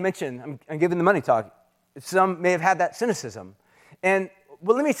I mention, I'm giving the money talk, some may have had that cynicism. And,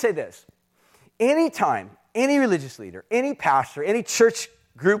 well, let me say this. Anytime any religious leader, any pastor, any church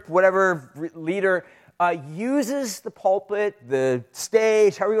group, whatever leader uses the pulpit, the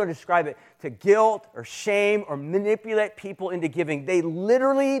stage, however you want to describe it, to guilt or shame or manipulate people into giving, they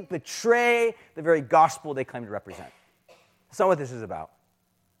literally betray the very gospel they claim to represent. That's not what this is about.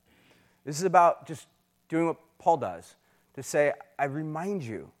 This is about just doing what Paul does, to say, I remind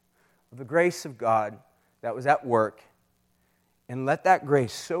you of the grace of God that was at work, and let that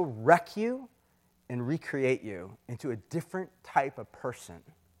grace so wreck you and recreate you into a different type of person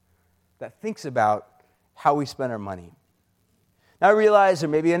that thinks about how we spend our money. Now, I realize there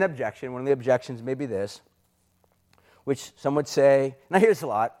may be an objection. One of the objections may be this, which some would say, and I hear this a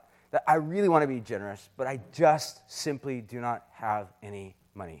lot, that I really want to be generous, but I just simply do not have any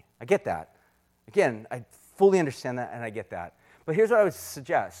money. I get that. Again, I fully understand that, and I get that. But here's what I would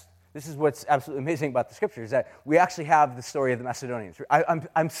suggest. This is what's absolutely amazing about the Scripture, is that we actually have the story of the Macedonians.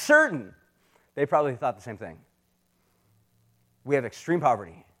 I'm certain they probably thought the same thing. We have extreme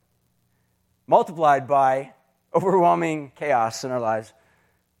poverty, multiplied by overwhelming chaos in our lives,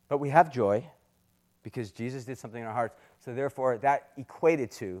 but we have joy because Jesus did something in our hearts. So therefore, that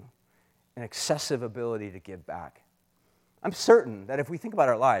equated to an excessive ability to give back. I'm certain that if we think about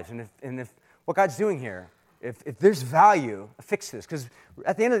our lives, and if what God's doing here, if there's value, fix this. Because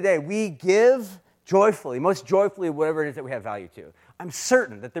at the end of the day, we give joyfully, most joyfully, whatever it is that we have value to. I'm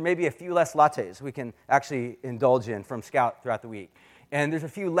certain that there may be a few less lattes we can actually indulge in from Scout throughout the week. And there's a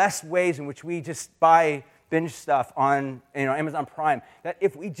few less ways in which we just buy binge stuff on Amazon Prime, that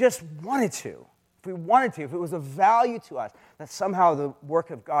if we just wanted to, if it was of value to us, that somehow the work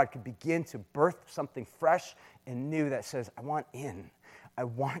of God could begin to birth something fresh and new that says, I want in. I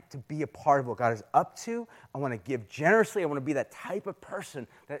want to be a part of what God is up to. I want to give generously. I want to be that type of person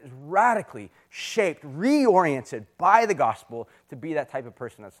that is radically shaped, reoriented by the gospel to be that type of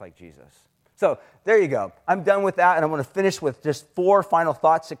person that's like Jesus. So there you go. I'm done with that, and I want to finish with just 4 final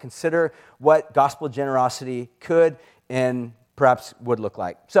thoughts to consider what gospel generosity could and perhaps would look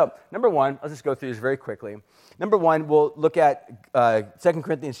like. So number 1, I'll just go through this very quickly. Number 1, we'll look at 2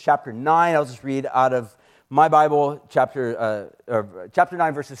 Corinthians chapter 9. I'll just read out of my Bible, chapter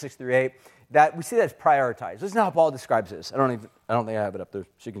 9, verses 6 through 8, that we see that it's prioritized. This is how Paul describes this. I don't think I have it up there,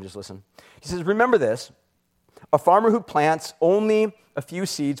 so you can just listen. He says, remember this, a farmer who plants only a few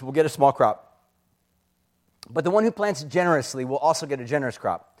seeds will get a small crop. But the one who plants generously will also get a generous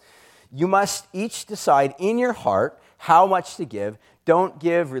crop. You must each decide in your heart how much to give. Don't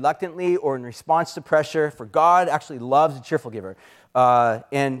give reluctantly or in response to pressure, for God actually loves a cheerful giver.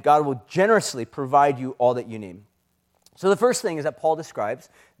 And God will generously provide you all that you need. So the first thing is that Paul describes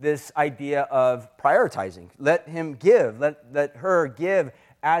this idea of prioritizing. Let him give, let her give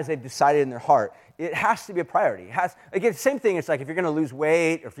as they've decided in their heart. It has to be a priority. Again, same thing, it's like if you're going to lose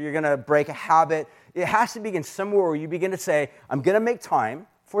weight or if you're going to break a habit, it has to begin somewhere where you begin to say, I'm going to make time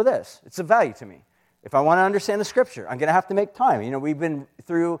for this. It's of value to me. If I want to understand the Scripture, I'm going to have to make time. We've been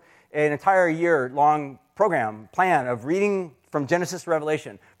through an entire year-long plan of reading from Genesis to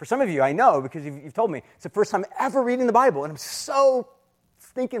Revelation. For some of you, I know, because you've told me, it's the first time ever reading the Bible, and I'm so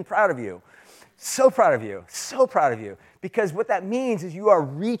stinking proud of you. So proud of you. So proud of you. Because what that means is you are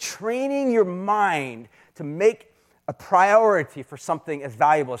retraining your mind to make a priority for something as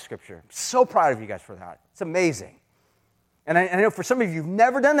valuable as Scripture. I'm so proud of you guys for that. It's amazing. And I know for some of you, you've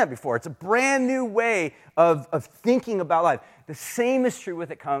never done that before. It's a brand new way of thinking about life. The same is true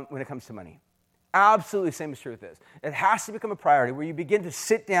when it comes to money. Absolutely the same is true with this. It has to become a priority where you begin to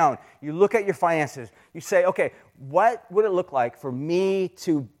sit down, you look at your finances, you say, okay, what would it look like for me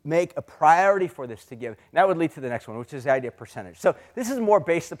to make a priority for this to give? And that would lead to the next one, which is the idea of percentage. So this is more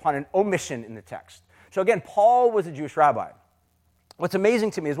based upon an omission in the text. So again, Paul was a Jewish rabbi. What's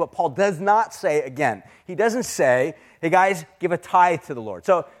amazing to me is what Paul does not say again. He doesn't say, hey guys, give a tithe to the Lord.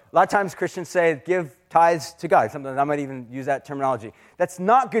 So a lot of times Christians say, give tithes to God. Sometimes I might even use that terminology. That's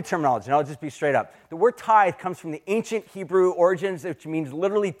not good terminology, and I'll just be straight up. The word tithe comes from the ancient Hebrew origins, which means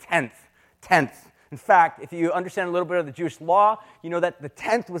literally tenth. In fact, if you understand a little bit of the Jewish law, you know that the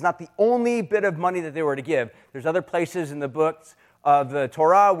tenth was not the only bit of money that they were to give. There's other places in the books of the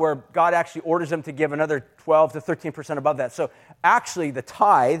Torah where God actually orders them to give another 12 to 13% above that. So actually the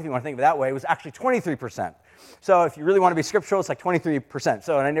tithe, if you want to think of it that way, was actually 23%. So if you really want to be scriptural, it's like 23%.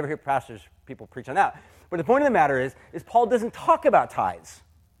 So, and I never hear people preach on that. But the point of the matter is Paul doesn't talk about tithes.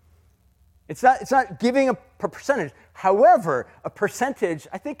 It's not giving a percentage. However, a percentage,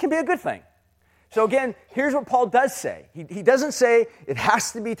 I think, can be a good thing. So again, here's what Paul does say. He doesn't say it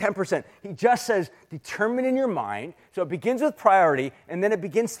has to be 10%. He just says determine in your mind. So it begins with priority, and then it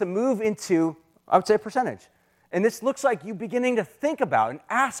begins to move into, I would say, a percentage. And this looks like you beginning to think about and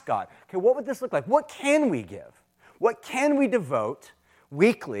ask God, okay, what would this look like? What can we give? What can we devote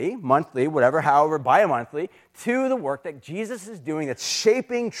weekly, monthly, whatever, however, bi-monthly, to the work that Jesus is doing that's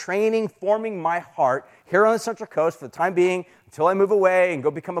shaping, training, forming my heart here on the Central Coast for the time being until I move away and go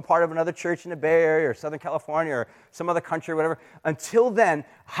become a part of another church in the Bay Area or Southern California or some other country or whatever. Until then,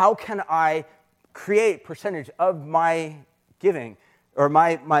 how can I create percentage of my giving or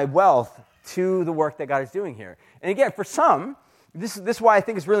my wealth to the work that God is doing here? And again, for some, this is why I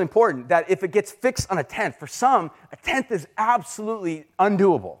think it's really important that if it gets fixed on a tenth, for some, a tenth is absolutely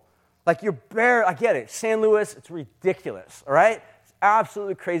undoable. Like I get it. San Luis, it's ridiculous, all right? It's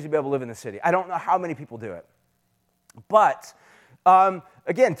absolutely crazy to be able to live in the city. I don't know how many people do it. But,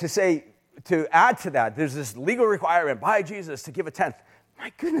 again, to add to that, there's this legal requirement by Jesus to give a tenth.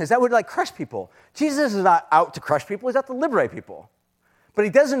 My goodness, that would crush people. Jesus is not out to crush people. He's out to liberate people. But he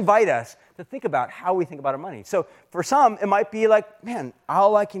does invite us to think about how we think about our money. So for some, it might be like, man,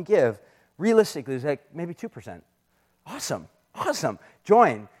 all I can give realistically is like maybe 2%. Awesome.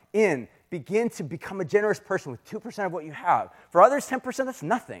 Join in. Begin to become a generous person with 2% of what you have. For others, 10%, that's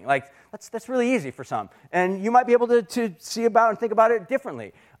nothing. That's really easy for some. And you might be able to see about and think about it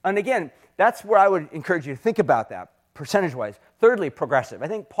differently. And again, that's where I would encourage you to think about that, percentage-wise. Thirdly, progressive. I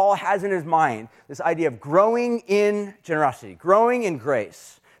think Paul has in his mind this idea of growing in generosity, growing in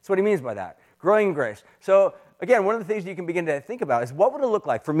grace. That's what he means by that. growing in grace. So again, one of the things you can begin to think about is what would it look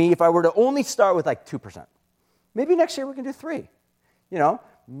like for me if I were to only start with like 2%? Maybe next year we can do 3%.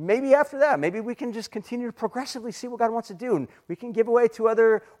 Maybe after that, maybe we can just continue to progressively see what God wants to do, and we can give away to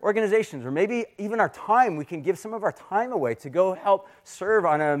other organizations, or maybe even our time, we can give some of our time away to go help serve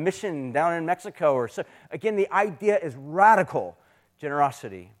on a mission down in Mexico. Or so. Again, the idea is radical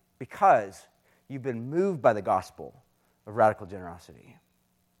generosity because you've been moved by the gospel of radical generosity.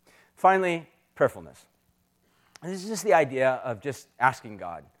 Finally, prayerfulness. And this is just the idea of just asking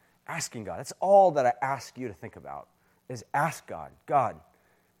God. Asking God. That's all that I ask you to think about, is ask God, God,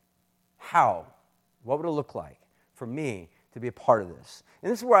 how? What would it look like for me to be a part of this?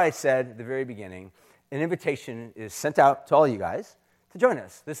 And this is where I said at the very beginning, an invitation is sent out to all you guys to join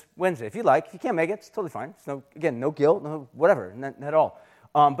us this Wednesday. If you'd like, if you can't make it, it's totally fine. It's no guilt, no whatever, not at all.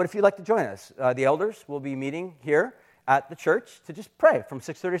 But if you'd like to join us, the elders will be meeting here at the church to just pray from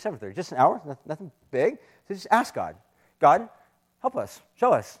 6:30 to 7:30, just an hour, nothing big. So just ask God, God, help us,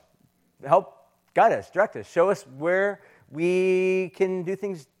 show us, help guide us, direct us, show us where we can do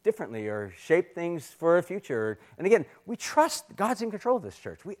things differently or shape things for a future. And again, we trust God's in control of this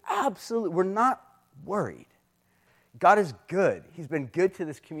church. We're not worried. God is good. He's been good to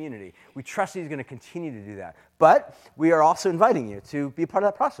this community. We trust He's going to continue to do that. But we are also inviting you to be a part of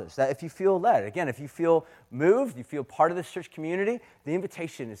that process, that if you feel led, again, if you feel moved, you feel part of this church community, the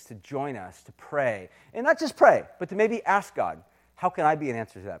invitation is to join us, to pray. And not just pray, but to maybe ask God, how can I be an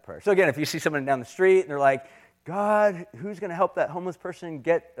answer to that prayer? So again, if you see someone down the street and they're like, God, who's going to help that homeless person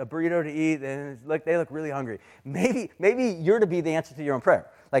get a burrito to eat? And they look really hungry. Maybe you're to be the answer to your own prayer.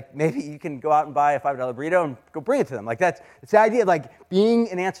 Like maybe you can go out and buy a $5 burrito and go bring it to them. Like it's the idea of like being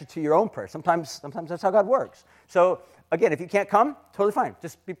an answer to your own prayer. Sometimes that's how God works. So again, if you can't come, totally fine.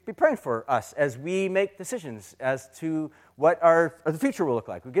 Just be praying for us as we make decisions as to what the future will look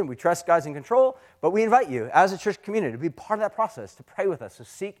like. Again, we trust God's in control, but we invite you as a church community to be part of that process, to pray with us, to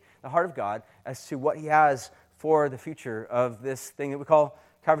seek the heart of God as to what He has for the future of this thing that we call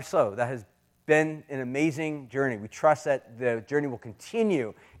Calvary Slow. That has been an amazing journey. We trust that the journey will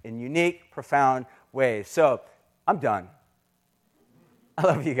continue in unique, profound ways. So I'm done. I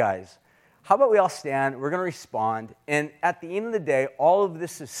love you guys. How about we all stand? We're going to respond. And at the end of the day, all of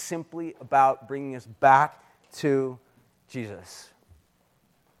this is simply about bringing us back to Jesus.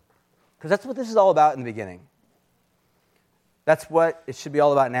 Because that's what this is all about in the beginning. That's what it should be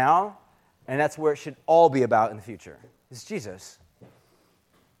all about now. And that's where it should all be about in the future. It's Jesus.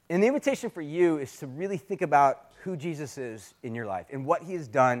 And the invitation for you is to really think about who Jesus is in your life and what He has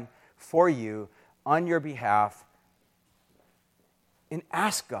done for you on your behalf. And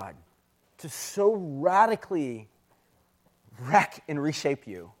ask God to so radically wreck and reshape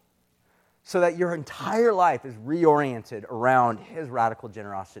you so that your entire life is reoriented around His radical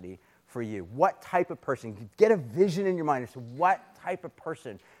generosity for you. What type of person? Get a vision in your mind as to what type of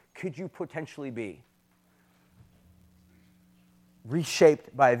person could you potentially be?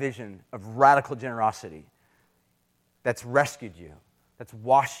 Reshaped by a vision of radical generosity that's rescued you, that's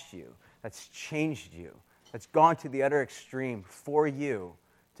washed you, that's changed you, that's gone to the other extreme for you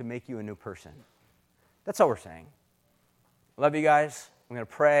to make you a new person. That's all we're saying. Love you guys. I'm going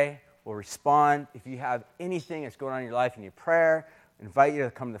to pray. We'll respond. If you have anything that's going on in your life, you need prayer, I invite you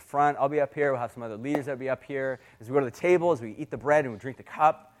to come to the front. I'll be up here. We'll have some other leaders that will be up here. As we go to the table, as we eat the bread and we drink the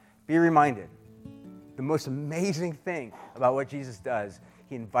cup, be reminded, the most amazing thing about what Jesus does,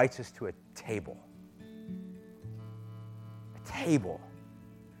 He invites us to a table. A table.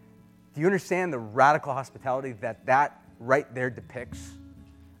 Do you understand the radical hospitality that right there depicts?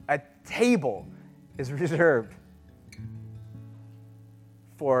 A table is reserved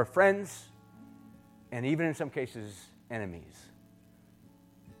for friends and even in some cases, enemies.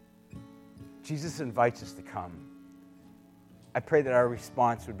 Jesus invites us to come. I pray that our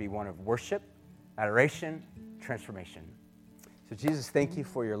response would be one of worship, adoration, transformation. So Jesus, thank you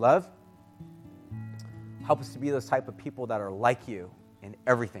for your love. Help us to be those type of people that are like you in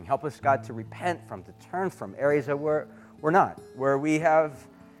everything. Help us, God, to repent from, to turn from areas that we're not, where we have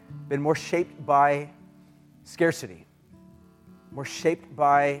been more shaped by scarcity, more shaped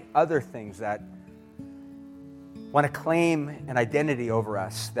by other things that want to claim an identity over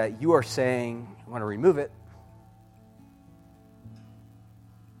us that you are saying, I want to remove it.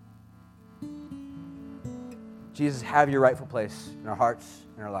 Jesus, have your rightful place in our hearts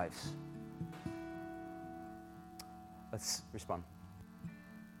and our lives. Let's respond.